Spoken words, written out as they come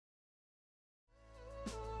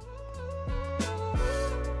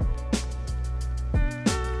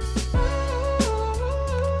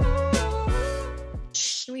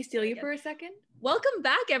steal you for a second? Welcome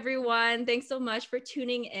back, everyone. Thanks so much for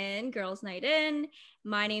tuning in, Girls Night In.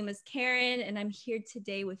 My name is Karen, and I'm here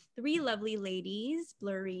today with three lovely ladies,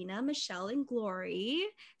 Blerina, Michelle, and Glory.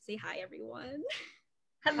 Say hi, everyone.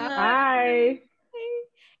 Hello. Hi.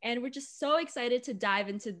 And we're just so excited to dive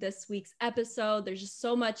into this week's episode. There's just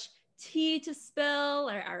so much tea to spill,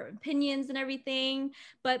 our opinions and everything.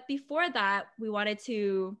 But before that, we wanted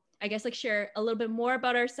to, I guess, share a little bit more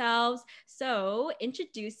about ourselves. So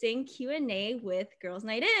introducing Q&A with Girls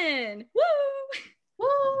Night In. Woo! Woo!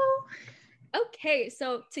 Okay,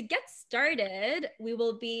 so to get started, we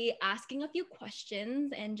will be asking a few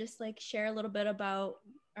questions and just share a little bit about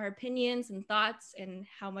our opinions and thoughts and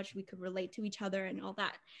how much we could relate to each other and all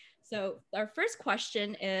that. So our first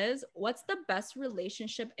question is, what's the best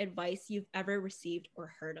relationship advice you've ever received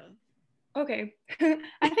or heard of? Okay,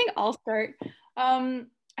 I think I'll start.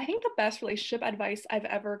 I think the best relationship advice I've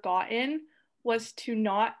ever gotten was to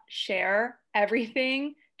not share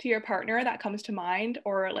everything to your partner that comes to mind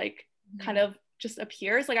or kind of just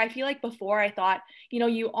appears. I feel like before I thought,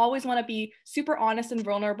 you always want to be super honest and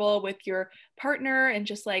vulnerable with your partner and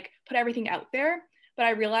just put everything out there. But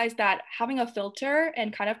I realized that having a filter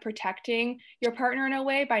and kind of protecting your partner in a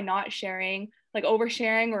way by not sharing,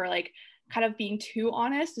 oversharing or kind of being too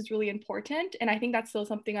honest is really important. And I think that's still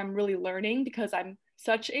something I'm really learning because I'm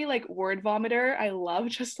such a word vomiter. I love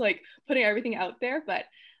just putting everything out there, but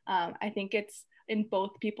I think it's in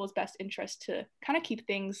both people's best interest to kind of keep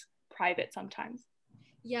things private sometimes.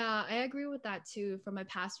 Yeah, I agree with that too. From my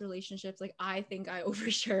past relationships, I think I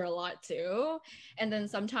overshare a lot too. And then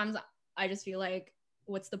sometimes I just feel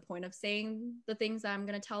what's the point of saying the things that I'm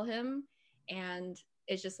going to tell him? And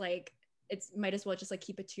it's just it's might as well just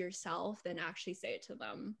keep it to yourself than actually say it to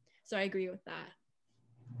them. So I agree with that.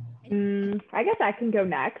 I guess I can go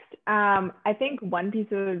next. I think one piece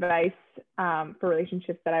of advice for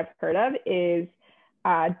relationships that I've heard of is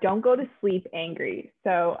don't go to sleep angry.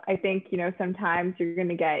 So I think, sometimes you're going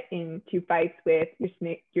to get into fights with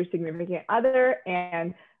your significant other.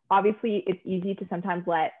 And obviously it's easy to sometimes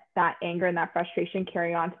let that anger and that frustration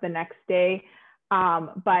carry on to the next day.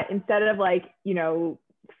 But instead of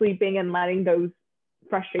sleeping and letting those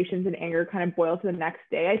frustrations and anger kind of boil to the next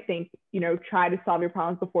day, I think, try to solve your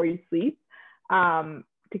problems before you sleep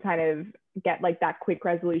to kind of get that quick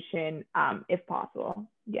resolution if possible.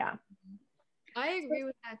 Yeah. I agree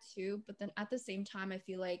with that too. But then at the same time, I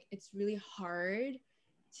feel it's really hard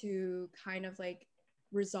to kind of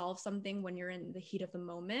resolve something when you're in the heat of the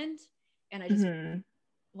moment. And I just,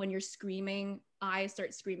 when you're screaming, I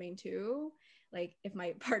start screaming too. If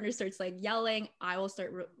my partner starts yelling, I will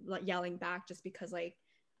start yelling back just because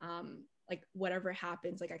whatever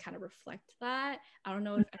happens, I kind of reflect that. I don't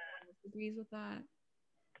know if everyone else agrees with that.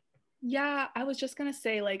 Yeah, I was just gonna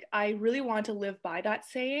say, I really want to live by that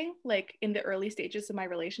saying, in the early stages of my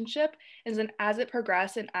relationship. And then as it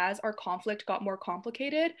progressed and as our conflict got more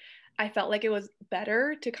complicated, I felt it was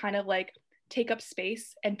better to kind of take up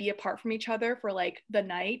space and be apart from each other for the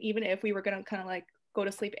night, even if we were gonna kind of go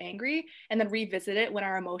to sleep angry, and then revisit it when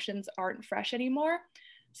our emotions aren't fresh anymore.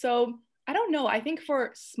 So I don't know. I think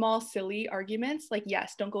for small, silly arguments,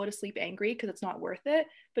 yes, don't go to sleep angry because it's not worth it.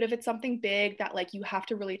 But if it's something big that you have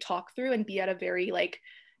to really talk through and be at a very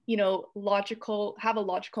logical, have a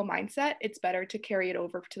logical mindset, it's better to carry it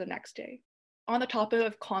over to the next day. On the topic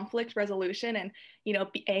of conflict resolution and,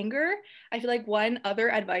 anger, I feel one other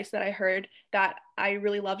advice that I heard that I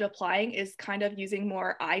really loved applying is kind of using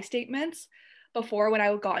more I statements. Before, when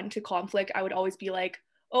I got into conflict, I would always be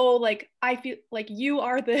oh, I feel you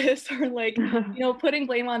are this, or putting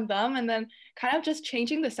blame on them, and then kind of just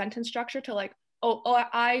changing the sentence structure to oh,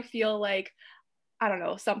 I feel I don't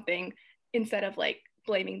know, something, instead of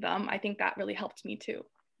blaming them. I think that really helped me too.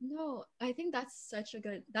 No, I think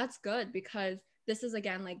that's good because this is,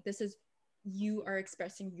 again, this is, you are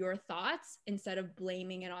expressing your thoughts instead of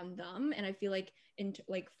blaming it on them. And I feel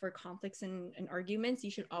for conflicts and arguments,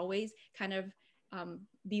 you should always kind of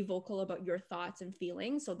be vocal about your thoughts and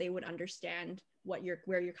feelings so they would understand where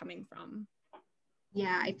you're coming from.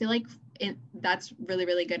 Yeah, I feel that's really,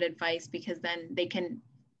 really good advice because then they can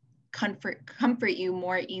comfort you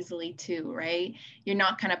more easily too, right? You're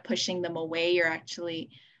not kind of pushing them away, you're actually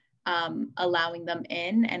allowing them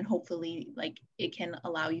in, and hopefully it can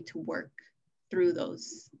allow you to work through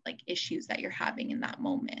those issues that you're having in that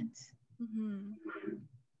moment. 100%.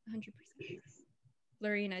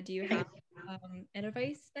 Blerina, do you have an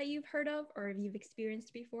advice that you've heard of or you've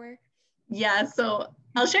experienced before? Yeah, so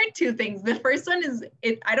I'll share two things. The first one is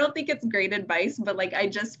I don't think it's great advice, but like I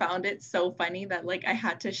just found it so funny that like I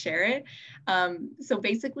had to share it. So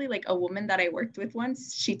basically like a woman that I worked with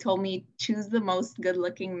once, she told me choose the most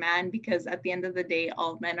good-looking man because at the end of the day,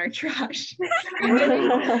 all men are trash.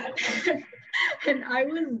 And I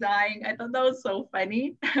was dying. I thought that was so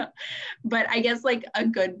funny. But I guess like a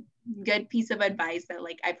good piece of advice that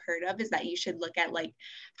like I've heard of is that you should look at like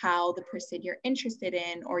how the person you're interested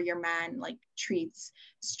in or your man like treats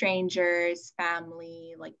strangers,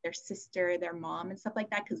 family, like their sister, their mom and stuff like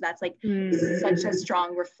that, because that's like such a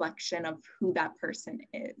strong reflection of who that person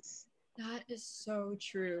is. That is so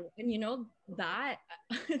true. And you know that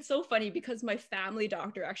it's so funny because my family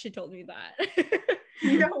doctor actually told me that.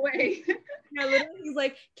 No way. Yeah, literally, he's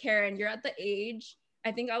like, Karen, you're at the age,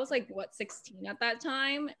 I think I was like, what, 16 at that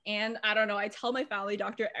time? And I don't know, I tell my family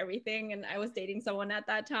doctor everything. And I was dating someone at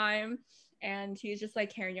that time. And he was just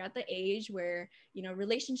like, Karen, you're at the age where, you know,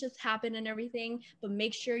 relationships happen and everything, but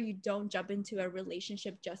make sure you don't jump into a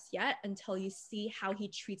relationship just yet until you see how he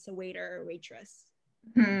treats a waiter or waitress.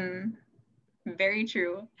 Very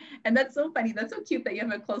true. And that's so funny. That's so cute that you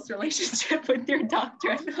have a close relationship with your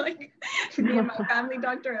doctor. I feel like me and my family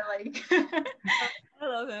doctor are like I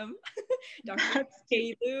love him. Dr.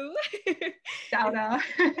 Kalu. Shout out.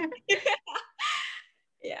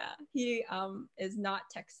 Yeah, he is not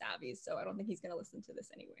tech savvy, so I don't think he's gonna listen to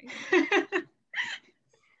this anyway.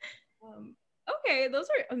 Okay, those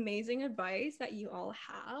are amazing advice that you all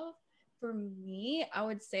have. For me, I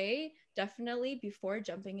would say definitely before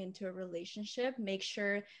jumping into a relationship, make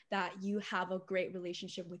sure that you have a great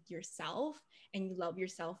relationship with yourself and you love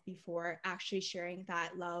yourself before actually sharing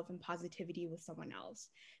that love and positivity with someone else.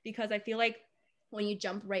 Because I feel like when you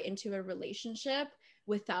jump right into a relationship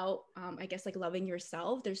without, I guess, like loving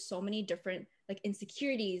yourself, there's so many different like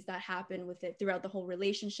insecurities that happen with it throughout the whole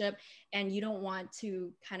relationship. And you don't want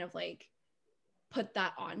to kind of like put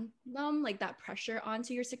that on them, like that pressure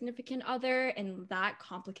onto your significant other, and that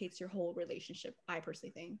complicates your whole relationship, I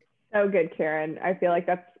personally think. So good, Karen. I feel like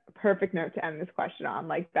that's a perfect note to end this question on.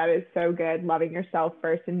 Like, that is so good. Loving yourself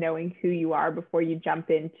first and knowing who you are before you jump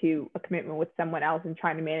into a commitment with someone else and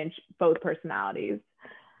trying to manage both personalities.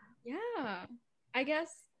 Yeah. I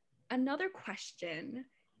guess another question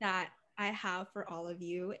that I have for all of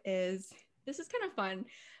you is, this is kind of fun,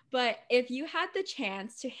 but if you had the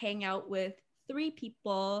chance to hang out with 3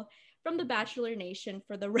 people from the Bachelor Nation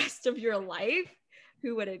for the rest of your life,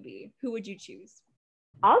 who would it be? Who would you choose?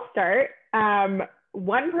 I'll start.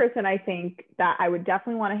 One person I think that I would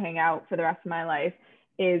definitely want to hang out for the rest of my life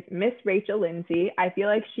is Miss Rachel Lindsay. I feel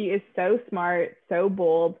like she is so smart, so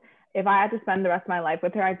bold. If I had to spend the rest of my life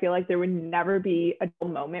with her, I feel like there would never be a dull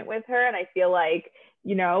moment with her. And I feel like,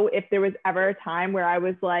 you know, if there was ever a time where I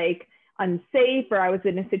was like unsafe or I was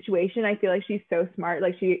in a situation, I feel like she's so smart.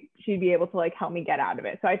 Like she'd be able to like help me get out of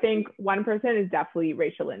it. So I think one person is definitely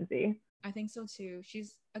Rachel Lindsay. I think so too.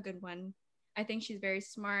 She's a good one. I think she's very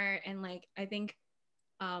smart, and like I think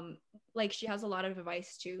like she has a lot of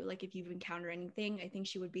advice too. Like if you've encountered anything, I think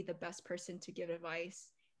she would be the best person to give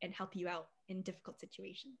advice and help you out in difficult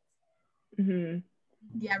situations. Mm-hmm.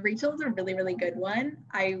 Yeah, Rachel's a really, really good one.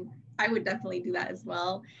 I would definitely do that as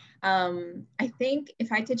well. I think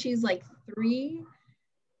if I had to choose like 3,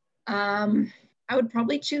 I would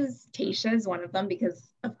probably choose Tasha as one of them because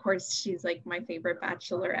of course she's like my favorite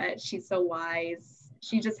bachelorette. She's so wise.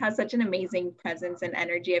 She just has such an amazing presence and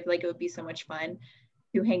energy. I feel like it would be so much fun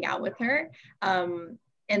to hang out with her. And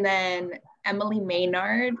then Emily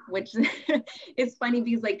Maynard, which is funny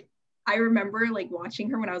because like I remember like watching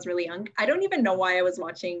her when I was really young. I don't even know why I was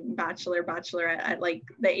watching Bachelorette at like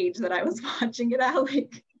the age that I was watching it at.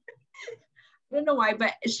 Like I don't know why,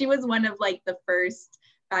 but she was one of like the first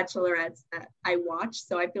bachelorettes that I watched.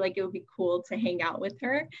 So I feel like it would be cool to hang out with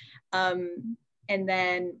her. And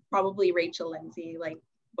then probably Rachel Lindsay, like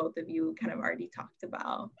both of you kind of already talked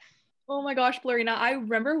about. Oh my gosh, Blerina, I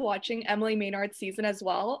remember watching Emily Maynard's season as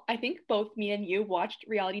well. I think both me and you watched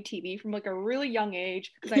reality TV from like a really young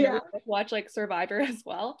age because I never watched like Survivor as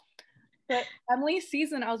well. But Emily's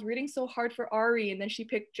season, I was reading so hard for Ari and then she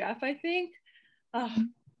picked Jeff, I think. Oh,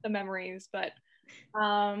 the memories. But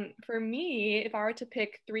for me, if I were to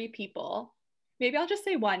pick 3 people, maybe I'll just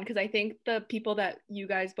say one because I think the people that you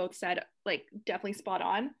guys both said, like definitely spot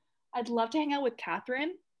on. I'd love to hang out with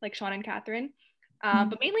Catherine, like Sean and Catherine.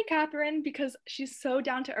 But mainly Catherine because she's so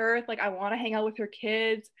down to earth. Like I want to hang out with her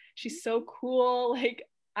kids. She's so cool. Like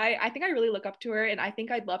I think I really look up to her and I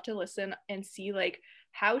think I'd love to listen and see like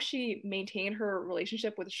how she maintained her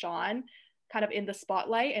relationship with Sean kind of in the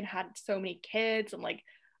spotlight and had so many kids and like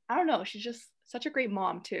I don't know, she's just such a great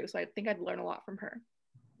mom too. So I think I'd learn a lot from her.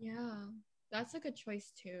 Yeah, that's a good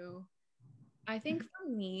choice too. I think for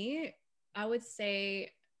me, I would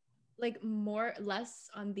say like more less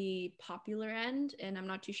on the popular end, and I'm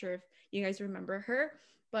not too sure if you guys remember her,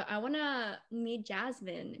 but I want to meet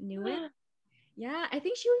Jasmine Nguyen. Yeah, I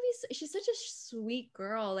think she's such a sweet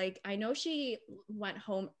girl. Like I know she went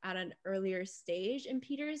home at an earlier stage in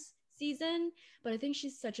Peter's season, but I think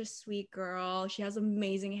she's such a sweet girl. She has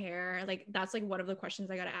amazing hair. Like that's like one of the questions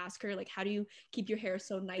I got to ask her, like how do you keep your hair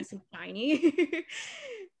so nice and shiny?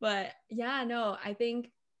 But yeah, no, I think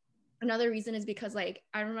another reason is because like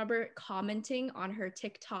I remember commenting on her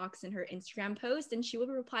TikToks and her Instagram posts and she would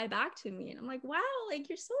reply back to me and I'm like, wow, like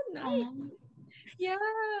you're so nice. Yeah,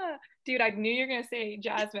 dude, I knew you were gonna say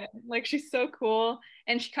Jasmine. Like she's so cool,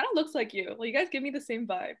 and she kind of looks like you. Well, you guys give me the same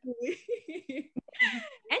vibe.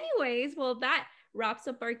 Anyways, well, that wraps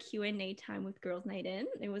up our Q&A time with Girls Night In.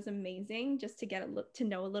 It was amazing just to get to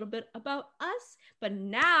know a little bit about us. But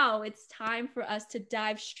now it's time for us to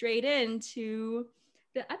dive straight into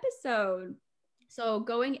the episode. So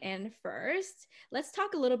going in first, let's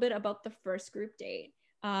talk a little bit about the first group date.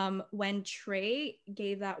 When Trey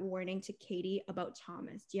gave that warning to Katie about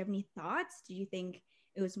Thomas, do you have any thoughts? Do you think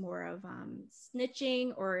it was more of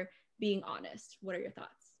snitching or being honest? What are your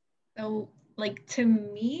thoughts? So, like, to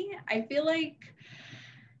me, I feel like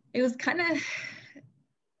it was kind of,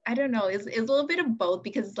 I don't know, it's a little bit of both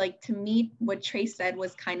because, like, to me, what Trey said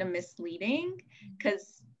was kind of misleading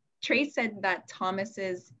because Trey said that Thomas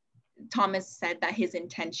said that his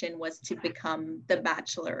intention was to become the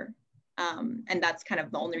bachelor. And that's kind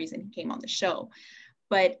of the only reason he came on the show.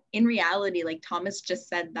 But in reality, like Thomas just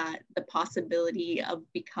said that the possibility of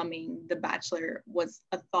becoming the bachelor was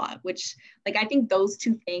a thought, which like I think those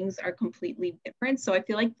two things are completely different. So I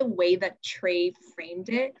feel like the way that Trey framed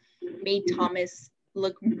it made Thomas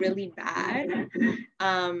look really bad.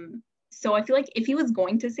 So I feel like if he was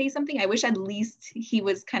going to say something, I wish at least he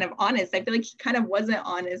was kind of honest. I feel like he kind of wasn't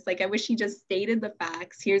honest. Like I wish he just stated the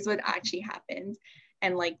facts. Here's what actually happened.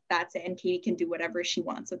 And like that's it. And Katie can do whatever she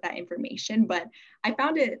wants with that information. But I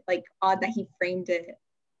found it like odd that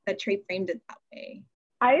Trey framed it that way.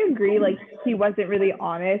 I agree. Like he wasn't really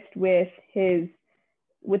honest with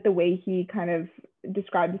the way he kind of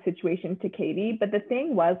described the situation to Katie. But the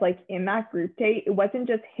thing was, like in that group date, it wasn't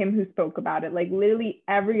just him who spoke about it. Like literally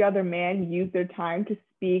every other man used their time to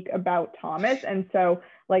speak about Thomas. And so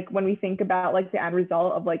like when we think about like the end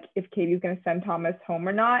result of like if Katie's going to send Thomas home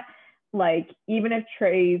or not, like even if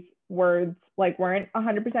Trey's words like weren't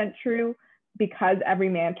 100% true, because every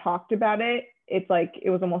man talked about it, it's like it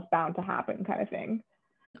was almost bound to happen kind of thing.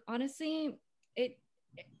 Honestly, it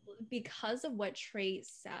because of what Trey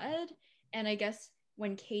said, and I guess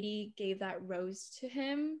when Katie gave that rose to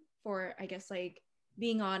him for, I guess, like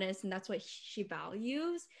being honest, and that's what she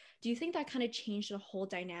values, do you think that kind of changed the whole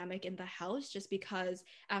dynamic in the house just because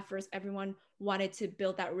at first everyone wanted to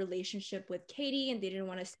build that relationship with Katie and they didn't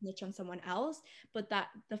want to snitch on someone else, but that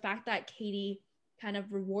the fact that Katie kind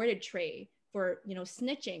of rewarded Trey for, you know,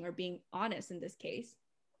 snitching or being honest in this case,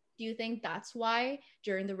 do you think that's why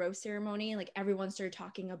during the rose ceremony, like everyone started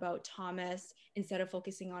talking about Thomas instead of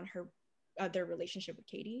focusing on their relationship with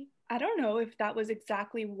Katie? I don't know if that was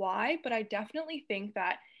exactly why, but I definitely think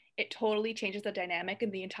that it totally changes the dynamic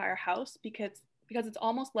in the entire house because it's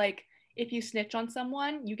almost like if you snitch on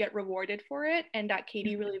someone, you get rewarded for it, and that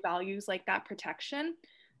Katie really values like that protection.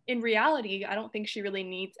 In reality, I don't think she really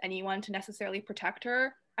needs anyone to necessarily protect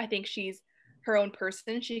her. I think she's her own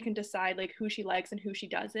person. She can decide like who she likes and who she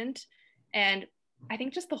doesn't. And I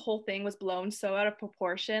think just the whole thing was blown so out of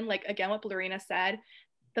proportion. Like again, what Blerina said,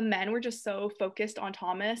 the men were just so focused on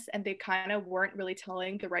Thomas and they kind of weren't really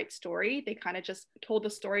telling the right story. They kind of just told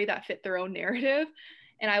the story that fit their own narrative.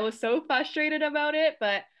 And I was so frustrated about it.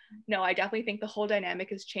 But no, I definitely think the whole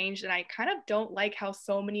dynamic has changed. And I kind of don't like how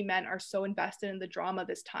so many men are so invested in the drama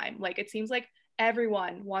this time. Like it seems like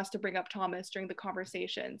everyone wants to bring up Thomas during the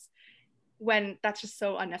conversations when that's just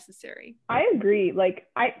so unnecessary. I agree. Like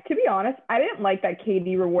to be honest, I didn't like that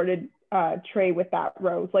Katie rewarded Trey with that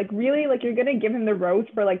rose. Like really, like you're gonna give him the rose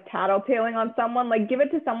for like tattletaling on someone, like give it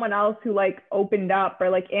to someone else who like opened up, or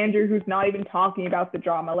like Andrew who's not even talking about the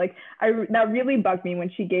drama. Like that really bugged me when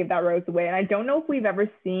she gave that rose away. And I don't know if we've ever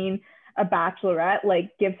seen a bachelorette like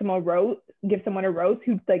give someone a rose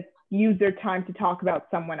who like used their time to talk about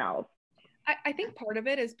someone else. I think part of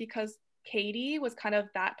it is because Katie was kind of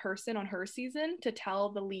that person on her season to tell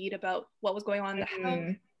the lead about what was going on in the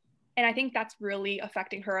house. And I think that's really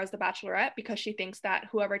affecting her as the bachelorette because she thinks that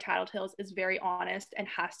whoever tattletales is very honest and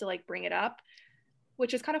has to like bring it up,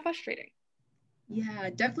 which is kind of frustrating. Yeah,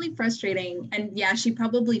 definitely frustrating. And yeah, she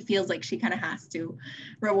probably feels like she kind of has to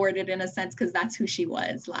reward it in a sense because that's who she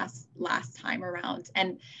was last time around.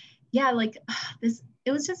 And yeah, like this,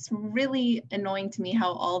 it was just really annoying to me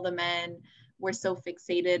how all the men were so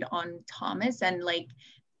fixated on Thomas, and like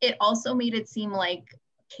it also made it seem like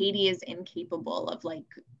Katie is incapable of like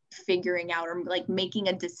figuring out or like making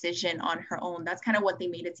a decision on her own. That's kind of what they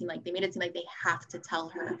made it seem like. They made it seem like they have to tell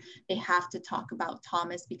her, they have to talk about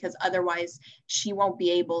Thomas because otherwise she won't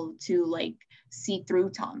be able to like see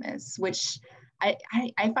through Thomas, which I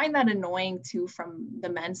find that annoying too from the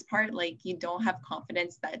men's part. Like you don't have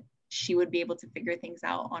confidence that she would be able to figure things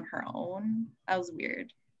out on her own. That was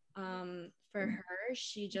weird. For her,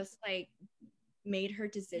 she just like made her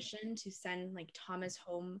decision to send like Thomas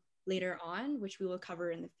home later on, which we will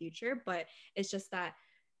cover in the future. But it's just that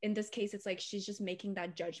in this case, it's like she's just making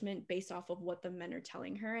that judgment based off of what the men are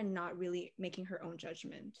telling her and not really making her own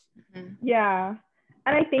judgment. Mm-hmm. Yeah.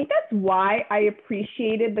 And I think that's why I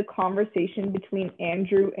appreciated the conversation between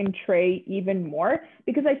Andrew and Trey even more,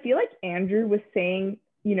 because I feel like Andrew was saying,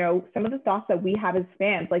 you know, some of the thoughts that we have as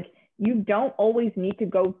fans. Like, you don't always need to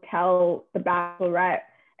go tell the Bachelorette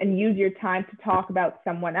and use your time to talk about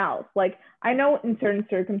someone else. Like, I know in certain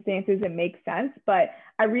circumstances it makes sense, but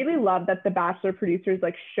I really love that the Bachelor producers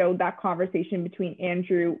like showed that conversation between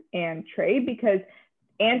Andrew and Trey, because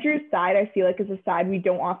Andrew's side, I feel like, is a side we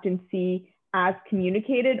don't often see as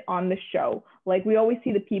communicated on the show. Like, we always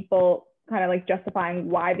see the people kind of like justifying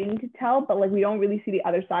why they need to tell, but like we don't really see the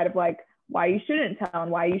other side of like why you shouldn't tell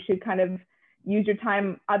and why you should kind of use your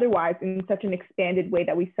time otherwise in such an expanded way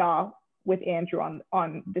that we saw with Andrew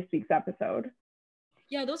on this week's episode.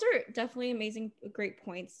 Yeah, those are definitely amazing, great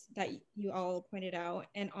points that you all pointed out.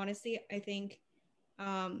 And honestly, I think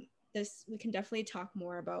this we can definitely talk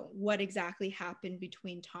more about what exactly happened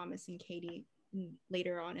between Thomas and Katie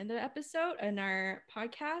later on in the episode in our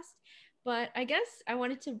podcast. But I guess I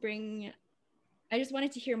just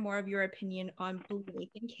wanted to hear more of your opinion on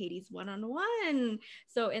Blake and Katie's one-on-one.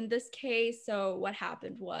 So in this case, so what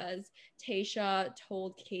happened was Tayshia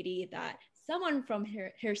told Katie that someone from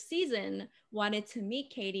her season wanted to meet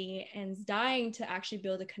Katie and is dying to actually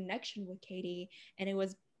build a connection with Katie, and it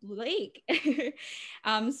was Blake.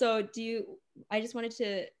 So I just wanted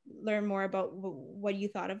to learn more about what you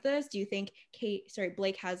thought of this. Do you think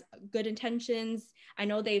Blake has good intentions? I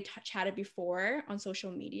know they chatted before on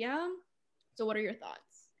social media. So what are your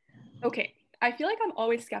thoughts? Okay, I feel like I'm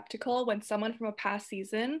always skeptical when someone from a past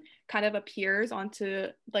season kind of appears onto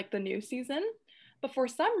like the new season. But for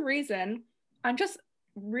some reason, I'm just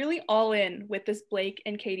really all in with this Blake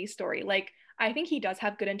and Katie story. Like, I think he does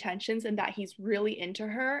have good intentions and that he's really into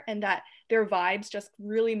her and that their vibes just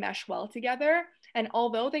really mesh well together. And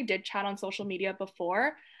although they did chat on social media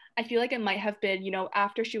before, I feel like it might have been, you know,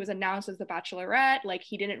 after she was announced as the Bachelorette, like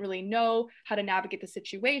he didn't really know how to navigate the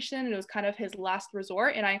situation. And it was kind of his last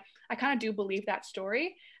resort. And I kind of do believe that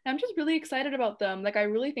story. And I'm just really excited about them. Like, I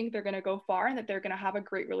really think they're going to go far and that they're going to have a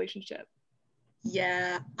great relationship.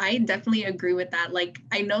 Yeah, I definitely agree with that. Like,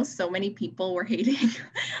 I know so many people were hating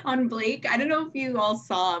on Blake. I don't know if you all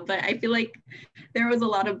saw, but I feel like there was a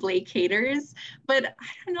lot of Blake haters. But I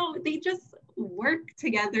don't know, they just work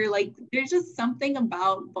together. Like, there's just something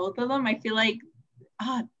about both of them. I feel like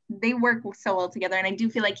they work so well together. And I do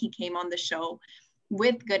feel like he came on the show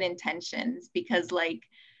with good intentions because, like,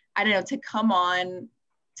 I don't know, to come on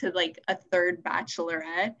to like a third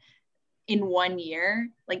Bachelorette in 1 year,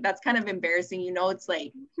 like that's kind of embarrassing. You know, it's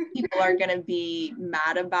like people are gonna be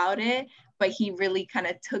mad about it, but he really kind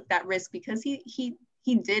of took that risk because he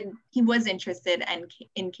was interested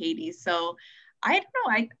in Katie. So I don't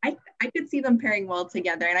know, I could see them pairing well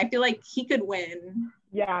together, and I feel like he could win.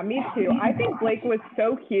 Yeah, me too. I think Blake was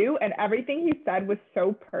so cute and everything he said was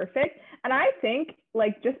so perfect. And I think,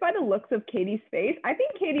 like, just by the looks of Katie's face, I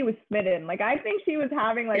think Katie was smitten. Like, I think she was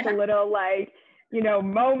having like a little like, you know,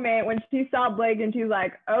 moment when she saw Blake and she's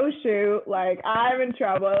like, oh shoot, like I'm in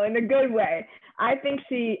trouble in a good way. I think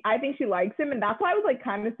she likes him, and that's why I was like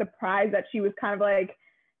kind of surprised that she was kind of like,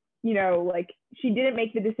 you know, like she didn't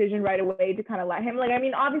make the decision right away to kind of let him. Like, I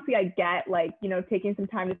mean, obviously I get like, you know, taking some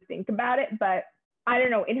time to think about it, but I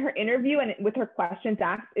don't know, in her interview and with her questions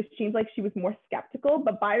asked, it seems like she was more skeptical,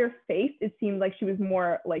 but by her face, it seemed like she was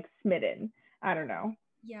more like smitten. I don't know.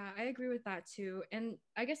 Yeah, I agree with that too. And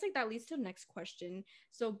I guess like that leads to the next question.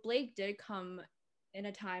 So Blake did come in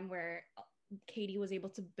a time where Katie was able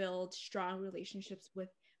to build strong relationships with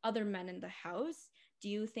other men in the house. Do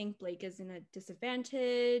you think Blake is in a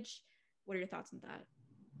disadvantage? What are your thoughts on that?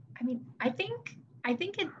 I mean, I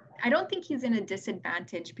don't think he's in a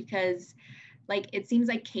disadvantage because like it seems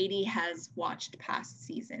like Katie has watched past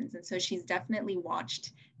seasons, and so she's definitely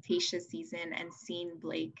watched Tayshia's season and seen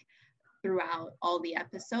Blake throughout all the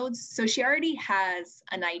episodes. So she already has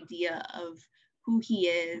an idea of who he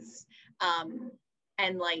is.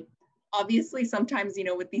 And like, obviously sometimes, you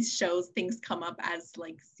know, with these shows, things come up as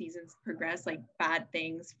like seasons progress, like bad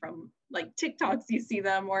things from like TikToks, you see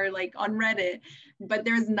them, or like on Reddit, but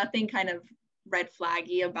there's nothing kind of red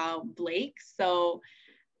flaggy about Blake. So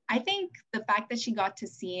I think the fact that she got to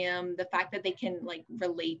see him, the fact that they can like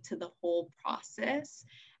relate to the whole process,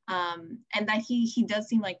 and that he does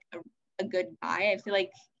seem like a good guy. I feel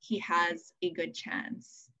like he has a good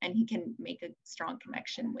chance and he can make a strong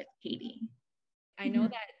connection with Katie. I know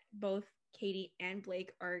that both Katie and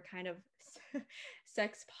Blake are kind of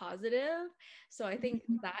sex positive. So I think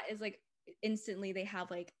that is like instantly they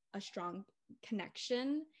have like a strong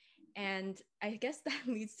connection. And I guess that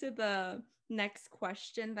leads to the next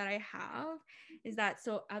question that I have is that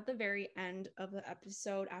so at the very end of the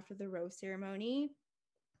episode after the rose ceremony,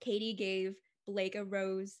 Katie gave Blake a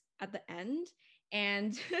rose at the end.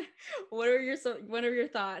 And what are your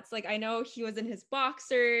thoughts? Like I know he was in his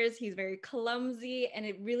boxers, he's very clumsy, and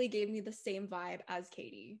it really gave me the same vibe as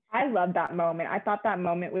Katie. I love that moment. I thought that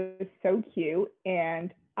moment was so cute,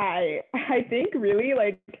 and I think really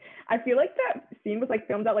like I feel like that scene was like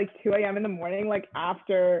filmed at like 2 a.m. in the morning, like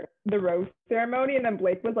after the rose ceremony, and then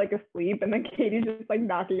Blake was like asleep, and then Katie's just like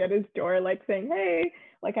knocking at his door, like saying, "Hey,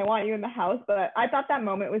 like I want you in the house." But I thought that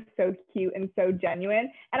moment was so cute and so genuine,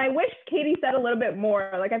 and I wish Katie said a little bit more.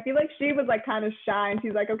 Like I feel like she was like kind of shy, and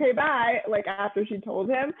she's like, "Okay, bye," like after she told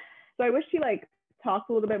him. So I wish she like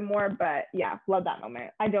talked a little bit more, but yeah, love that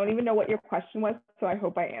moment. I don't even know what your question was, so I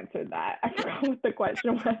hope I answered that. I forgot what the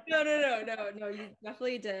question was. No, you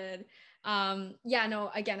definitely did. Yeah,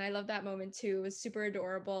 no, again, I love that moment too. It was super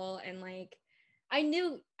adorable, and like I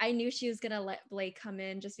knew she was gonna let Blake come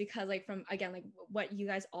in just because like from again like what you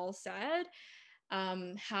guys all said,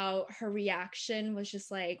 how her reaction was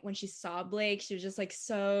just like when she saw Blake, she was just like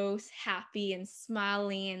so happy and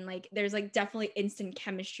smiling, and like there's like definitely instant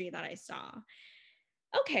chemistry that I saw.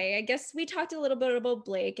 Okay, I guess we talked a little bit about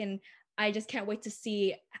Blake, and I just can't wait to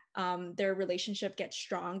see their relationship get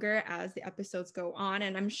stronger as the episodes go on.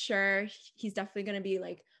 And I'm sure he's definitely going to be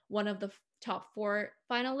like one of the top 4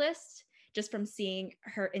 finalists just from seeing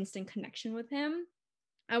her instant connection with him.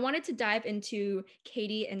 I wanted to dive into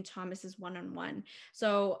Katie and Thomas's one-on-one.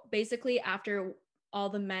 So basically, after all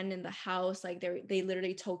the men in the house, like they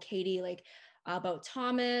literally told Katie like about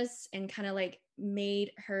Thomas and kind of like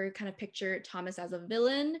made her kind of picture Thomas as a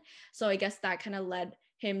villain. So I guess that kind of led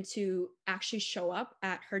him to actually show up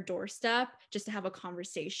at her doorstep just to have a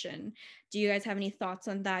conversation. Do you guys have any thoughts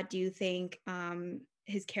on that? Do you think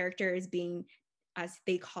his character is being, as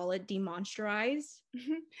they call it, demonsterized?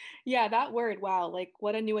 Yeah, that word, wow, like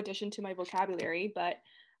what a new addition to my vocabulary. But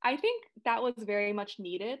I think that was very much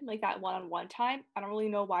needed, like that one-on-one time. I don't really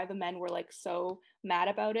know why the men were like so mad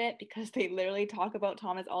about it because they literally talk about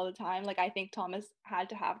Thomas all the time. Like I think Thomas had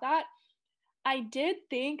to have that. I did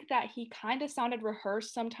think that he kind of sounded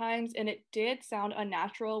rehearsed sometimes, and it did sound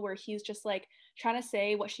unnatural where he's just like trying to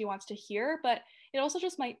say what she wants to hear, but it also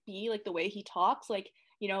just might be like the way he talks. Like,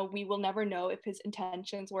 you know, we will never know if his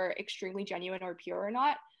intentions were extremely genuine or pure or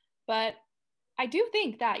not. But I do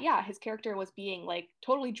think that, yeah, his character was being like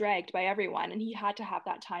totally dragged by everyone, and he had to have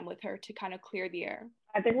that time with her to kind of clear the air.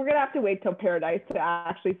 I think we're gonna have to wait till Paradise to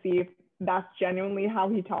actually see if that's genuinely how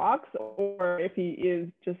he talks or if he is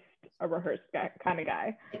just a rehearsed guy, kind of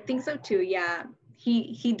guy. I think so too. Yeah,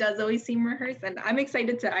 he does always seem rehearsed, and I'm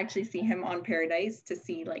excited to actually see him on Paradise to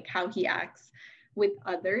see like how he acts with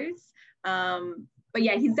others. But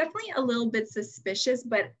yeah, he's definitely a little bit suspicious,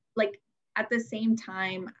 but like at the same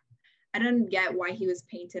time, I don't get why he was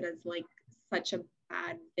painted as like such a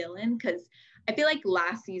bad villain, because I feel like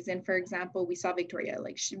last season, for example, we saw Victoria.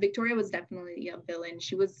 Like Victoria was definitely a villain.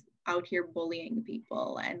 She was out here bullying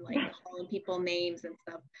people and like calling people names and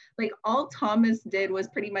stuff. Like all Thomas did was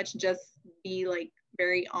pretty much just be like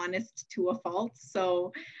very honest to a fault.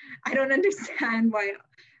 So I don't understand why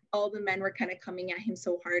all the men were kind of coming at him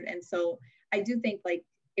so hard. And so I do think like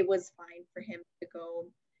it was fine for him to go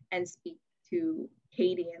and speak to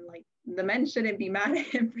Katie, and like the men shouldn't be mad at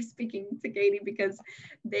him for speaking to Katie because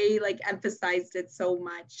they like emphasized it so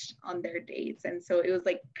much on their dates, and so it was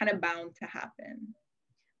like kind of bound to happen.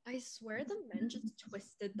 I swear the men just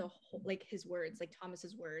twisted the whole, like his words, like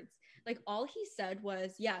Thomas's words. Like all he said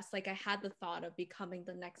was, yes, like I had the thought of becoming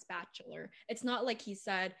the next bachelor. It's not like he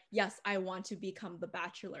said, yes, I want to become the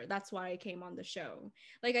bachelor. That's why I came on the show.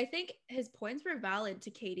 Like I think his points were valid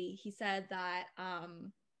to Katie. He said that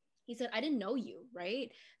he said, I didn't know you,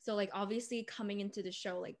 right? So like obviously coming into the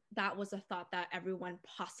show, like that was a thought that everyone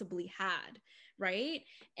possibly had, right?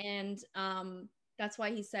 And that's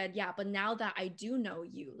why he said, yeah, but now that I do know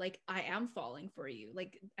you, like I am falling for you.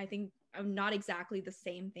 Like I think I'm not exactly the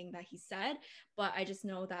same thing that he said, but I just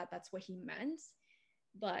know that that's what he meant.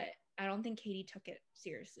 But I don't think Katie took it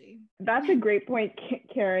seriously. That's a great point,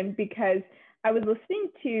 Karen, because I was listening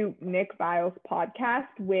to Nick Vile's podcast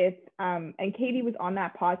with, and Katie was on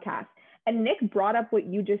that podcast. And Nick brought up what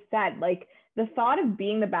you just said. Like the thought of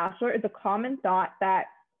being the bachelor is a common thought that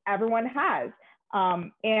everyone has.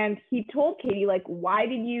 And he told Katie, like, why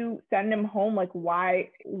did you send him home? Like, why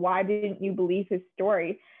didn't you believe his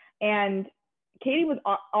story? And Katie was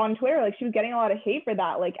on Twitter, like she was getting a lot of hate for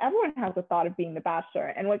that. Like everyone has a thought of being the bachelor.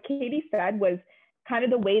 And what Katie said was kind of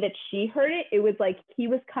the way that she heard it. It was like he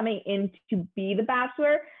was coming in to be the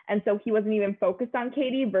bachelor. And so he wasn't even focused on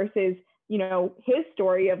Katie versus, you know, his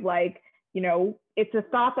story of like, you know, it's a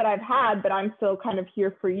thought that I've had, but I'm still kind of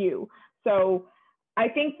here for you. So I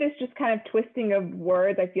think this just kind of twisting of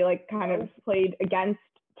words, I feel like kind of played against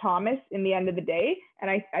Thomas in the end of the day. And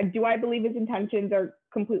I believe his intentions are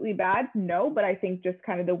completely bad? No, but I think just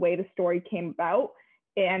kind of the way the story came about,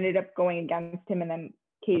 it ended up going against him. And then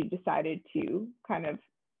Katie decided to kind of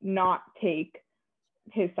not take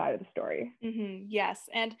his side of the story. Mm-hmm. Yes.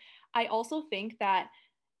 And I also think that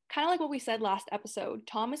kind of like what we said last episode,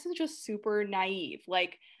 Thomas is just super naive.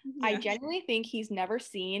 Like, I genuinely think he's never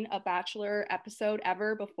seen a Bachelor episode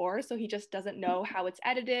ever before. So he just doesn't know how it's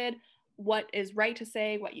edited, what is right to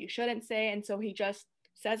say, what you shouldn't say. And so he just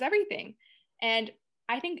says everything. And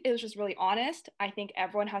I think it was just really honest. I think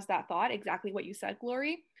everyone has that thought, exactly what you said,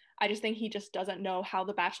 Glory. I just think he just doesn't know how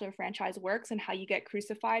the Bachelor franchise works and how you get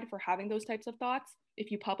crucified for having those types of thoughts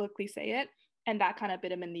if you publicly say it. And that kind of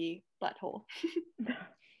bit him in the butthole.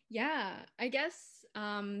 Yeah, I guess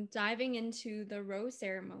diving into the rose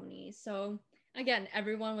ceremony. So again,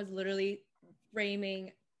 everyone was literally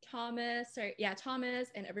framing Thomas,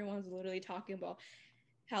 and everyone was literally talking about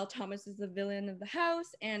how Thomas is the villain of the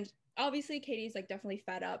house. And obviously Katie's like definitely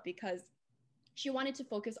fed up because she wanted to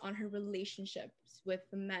focus on her relationships with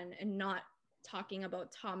the men and not talking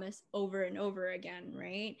about Thomas over and over again,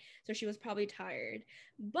 right? So she was probably tired.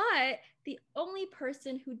 But the only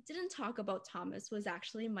person who didn't talk about Thomas was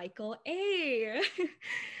actually Michael A.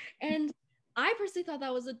 And I personally thought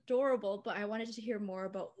that was adorable, but I wanted to hear more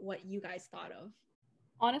about what you guys thought of.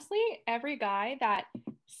 Honestly, every guy that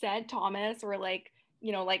said Thomas or like,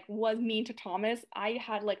 you know, like was mean to Thomas, I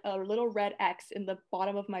had like a little red X in the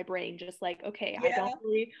bottom of my brain, just like, okay, I don't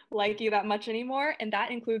really like you that much anymore. And that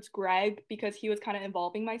includes Greg because he was kind of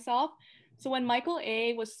involving myself. So when Michael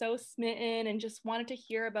A was so smitten and just wanted to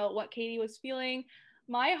hear about what Katie was feeling,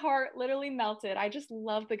 my heart literally melted. I just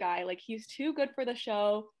love the guy. Like he's too good for the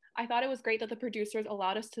show. I thought it was great that the producers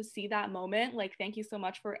allowed us to see that moment. Like, thank you so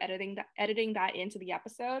much for editing that into the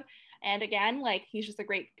episode. And again, like he's just a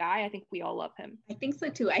great guy. I think we all love him. I think so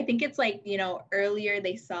too. I think it's like, you know, earlier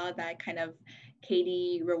they saw that kind of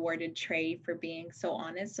Katie rewarded Trey for being so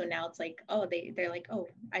honest. So now it's like, oh, they're like, oh,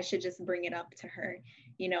 I should just bring it up to her,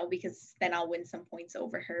 you know, because then I'll win some points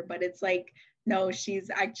over her. But it's like, no, she's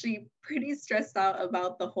actually pretty stressed out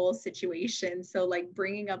about the whole situation. So like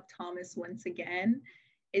bringing up Thomas once again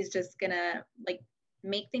is just gonna like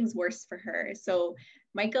make things worse for her. So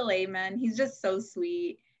Michael A, man, he's just so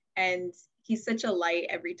sweet and he's such a light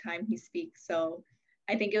every time he speaks. So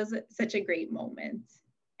I think it was such a great moment.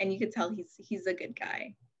 And you could tell he's a good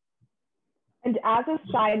guy. And as a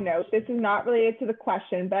side note, this is not related to the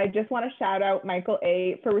question, but I just want to shout out Michael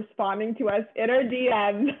A for responding to us in our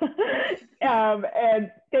DMs. And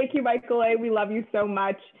thank you, Michael A. We love you so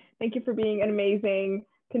much. Thank you for being an amazing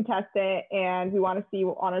contestant, and we want to see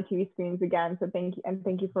you on our TV screens again. So thank you, and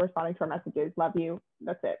thank you for responding to our messages. Love you.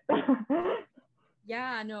 That's it.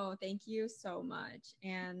 Yeah, no, thank you so much.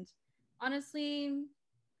 And honestly,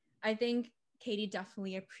 I think Katie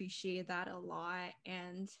definitely appreciated that a lot.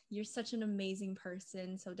 And you're such an amazing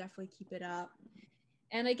person. So definitely keep it up.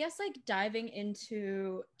 And I guess like diving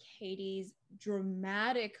into Katie's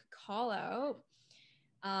dramatic call out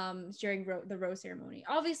during the rose ceremony.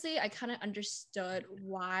 Obviously, I kind of understood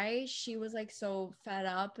why she was like so fed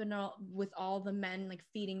up and with all the men like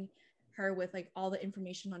feeding her with like all the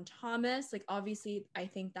information on Thomas. Like obviously, I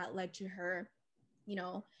think that led to her, you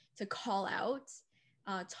know, to call out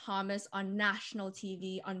Thomas on national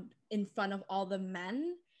TV in front of all the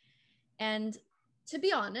men. And to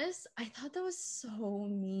be honest, I thought that was so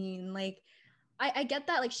mean. Like I get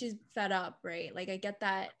that like she's fed up, right? Like I get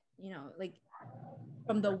that, you know, like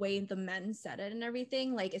from the way the men said it and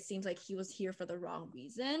everything, like it seems like he was here for the wrong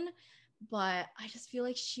reason. but I just feel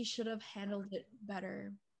like she should have handled it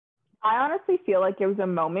better. I honestly feel like it was a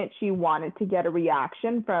moment she wanted to get a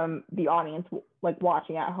reaction from the audience, like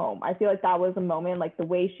watching at home. I feel like that was a moment, like the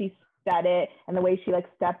way she said it and the way she like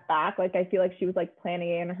stepped back. Like I feel like she was like planning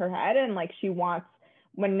it in her head, and like she wants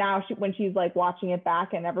when she's like watching it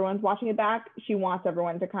back and everyone's watching it back, she wants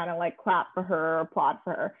everyone to kind of like clap for her or applaud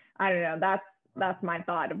for her. I don't know. That's my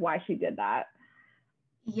thought of why she did that.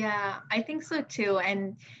 Yeah, I think so too.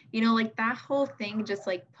 And like that whole thing just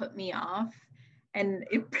like put me off. And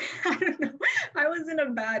I don't know, I was in a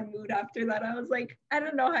bad mood after that. I was like, I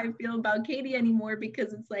don't know how I feel about Katie anymore,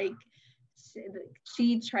 because it's like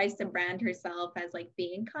she tries to brand herself as like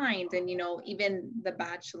being kind. And even the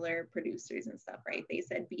Bachelor producers and stuff, right? They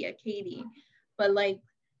said be a Katie. But like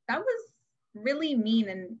that was really mean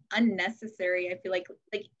and unnecessary. I feel like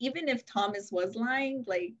even if Thomas was lying,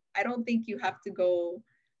 like I don't think you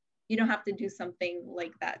don't have to do something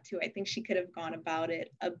like that too. I think she could have gone about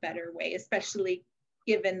it a better way, especially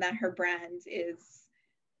given that her brand is,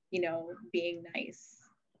 being nice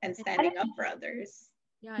and standing up for others.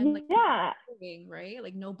 Yeah, and like yeah, bullying, right?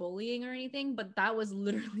 Like no bullying or anything, but that was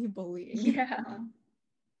literally bullying. Yeah.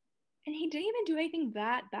 And he didn't even do anything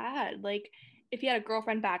that bad. Like, if he had a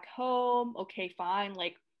girlfriend back home, okay, fine.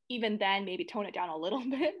 Like, even then, maybe tone it down a little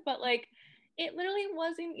bit. But like, it literally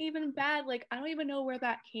wasn't even bad. Like, I don't even know where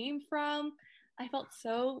that came from. I felt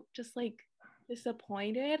so just like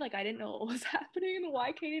disappointed. Like, I didn't know what was happening and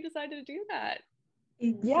why Katie decided to do that.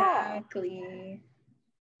 Exactly.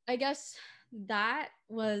 I guess that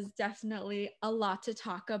was definitely a lot to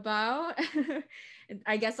talk about.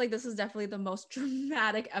 I guess like this is definitely the most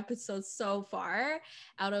dramatic episode so far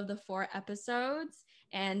out of the 4 episodes.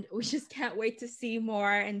 And we just can't wait to see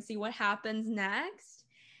more and see what happens next.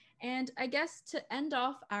 And I guess to end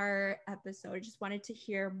off our episode, I just wanted to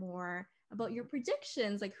hear more about your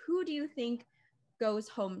predictions. Like, who do you think goes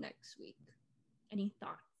home next week? Any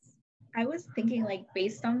thoughts? I was thinking, like,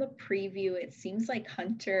 based on the preview, it seems like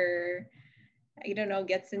Hunter, I don't know,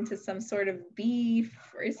 gets into some sort of beef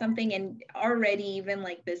or something. And already, even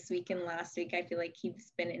like this week and last week, I feel like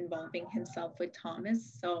he's been involving himself with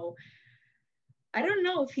Thomas. So I don't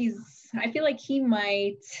know if I feel like he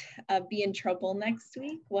might be in trouble next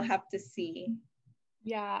week. We'll have to see.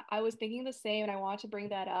 Yeah, I was thinking the same, and I wanted to bring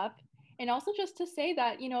that up. And also just to say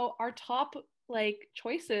that, our top like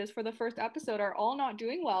choices for the first episode are all not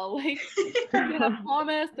doing well. Like we have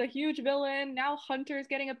Thomas, the huge villain. Now Hunter's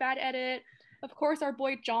getting a bad edit. Of course, our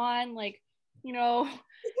boy John, like,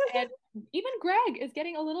 and even Greg is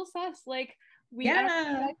getting a little sus. Like I don't know if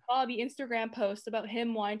you Yeah. guys saw the Instagram post about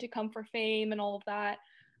him wanting to come for fame and all of that.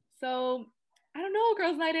 So I don't know,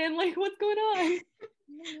 girls' night in, like what's going on?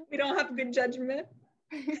 We don't have good judgment.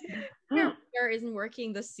 Hair isn't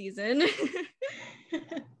working this season.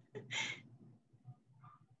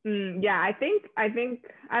 Yeah, I think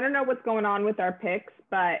I don't know what's going on with our picks,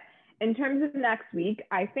 but in terms of next week,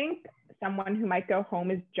 I think someone who might go home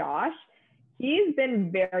is Josh. He's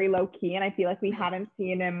been very low key, and I feel like we haven't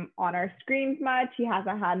seen him on our screens much. He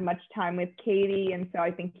hasn't had much time with Katie, and so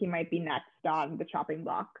I think he might be next on the chopping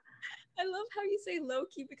block. I love how you say low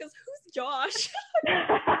key, because who's Josh?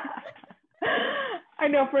 I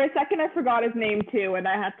know, for a second I forgot his name too, and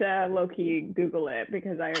I had to low-key Google it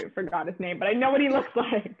because I forgot his name, but I know what he looks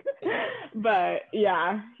like. But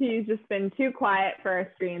yeah, he's just been too quiet for our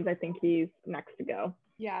screens. I think he's next to go.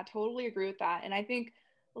 Yeah, totally agree with that. And I think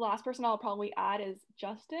the last person I'll probably add is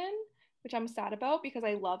Justin, which I'm sad about because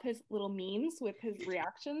I love his little memes with his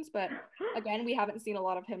reactions. But again, we haven't seen a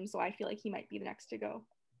lot of him, so I feel like he might be the next to go.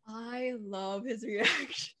 I love his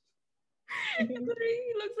reaction. He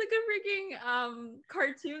looks like a freaking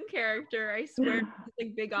cartoon character. I swear,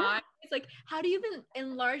 like big eyes. It's like, how do you even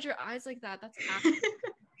enlarge your eyes like that? That's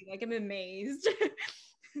like, I'm amazed.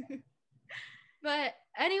 But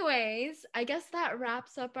anyways, I guess that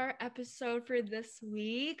wraps up our episode for this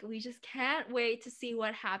week. We just can't wait to see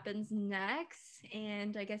what happens next.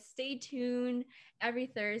 And I guess stay tuned every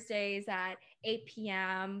Thursdays at 8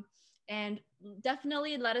 p.m. And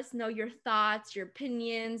definitely let us know your thoughts, your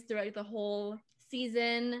opinions throughout the whole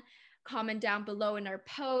season. Comment down below in our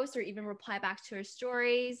post or even reply back to our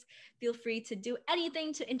stories. Feel free to do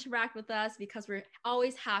anything to interact with us because we're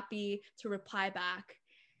always happy to reply back.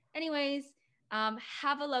 Anyways,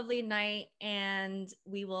 have a lovely night and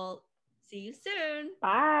we will see you soon.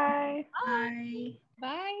 Bye. Bye.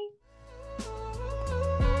 Bye.